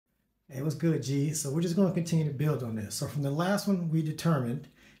It was good, G. So we're just going to continue to build on this. So from the last one, we determined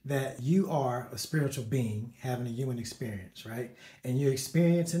that you are a spiritual being having a human experience, right? And you're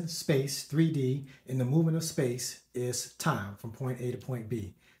experiencing space, 3D, and the movement of space is time from point A to point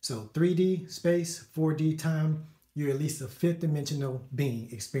B. So 3D space, 4D time, you're at least a fifth dimensional being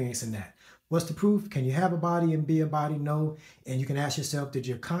experiencing that. What's the proof? Can you have a body and be a body? No. And you can ask yourself, did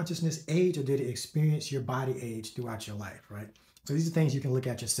your consciousness age or did it experience your body age throughout your life, right? So these are things you can look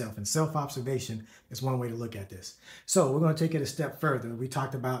at yourself, and self-observation is one way to look at this. So we're going to take it a step further. We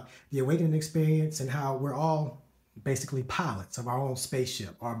talked about the awakening experience and how we're all basically pilots of our own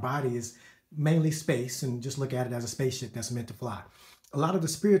spaceship. Our body is mainly space, and just look at it as a spaceship that's meant to fly. A lot of the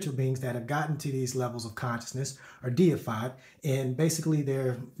spiritual beings that have gotten to these levels of consciousness are deified, and basically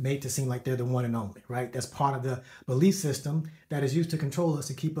they're made to seem like they're the one and only, right? That's part of the belief system that is used to control us,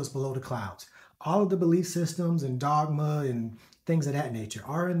 to keep us below the clouds. All of the belief systems and dogma and things of that nature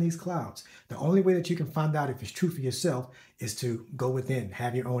are in these clouds. The only way that you can find out if it's true for yourself is to go within,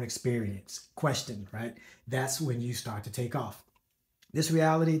 have your own experience, question, right? That's when you start to take off. This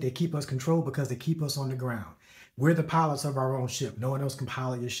reality, they keep us controlled because they keep us on the ground. We're the pilots of our own ship. No one else can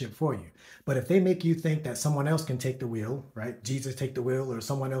pilot your ship for you. But if they make you think that someone else can take the wheel, right? Jesus take the wheel or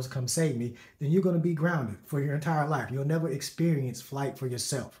someone else come save me, then you're going to be grounded for your entire life. You'll never experience flight for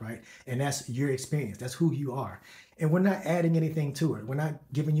yourself, right? And that's your experience. That's who you are. And we're not adding anything to it. We're not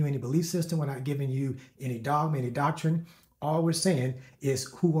giving you any belief system. We're not giving you any dogma, any doctrine. All we're saying is,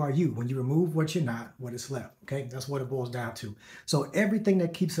 who are you? When you remove what you're not, what is left, okay? That's what it boils down to. So everything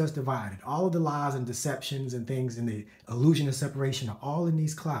that keeps us divided, all of the lies and deceptions and things and the illusion of separation are all in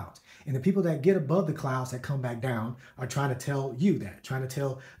these clouds. And the people that get above the clouds that come back down are trying to tell you that, trying to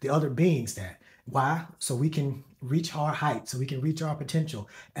tell the other beings that. Why? So we can reach our height, so we can reach our potential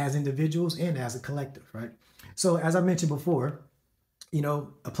as individuals and as a collective, right? So as I mentioned before, you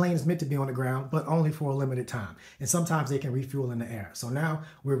know, a plane is meant to be on the ground, but only for a limited time. And sometimes they can refuel in the air. So now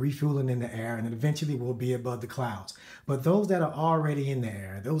we're refueling in the air, and then eventually we'll be above the clouds. But those that are already in the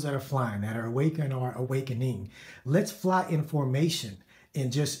air, those that are flying, that are awakened or awakening, let's fly in formation and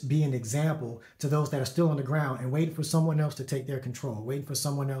just be an example to those that are still on the ground and waiting for someone else to take their control, waiting for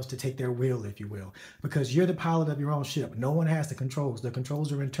someone else to take their wheel, if you will, because you're the pilot of your own ship. No one has the controls. The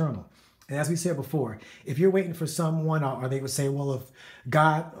controls are internal. And as we said before, if you're waiting for someone, or they would say, well, if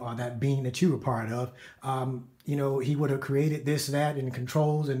God or that being that you were part of, you know, he would have created this, that, and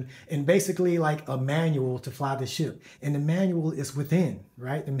controls and basically like a manual to fly the ship. And the manual is within,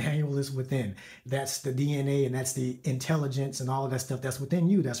 right? The manual is within. That's the DNA and that's the intelligence and all of that stuff that's within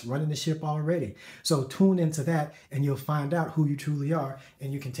you, that's running the ship already. So tune into that and you'll find out who you truly are,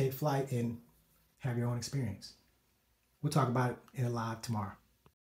 and you can take flight and have your own experience. We'll talk about it in a live tomorrow.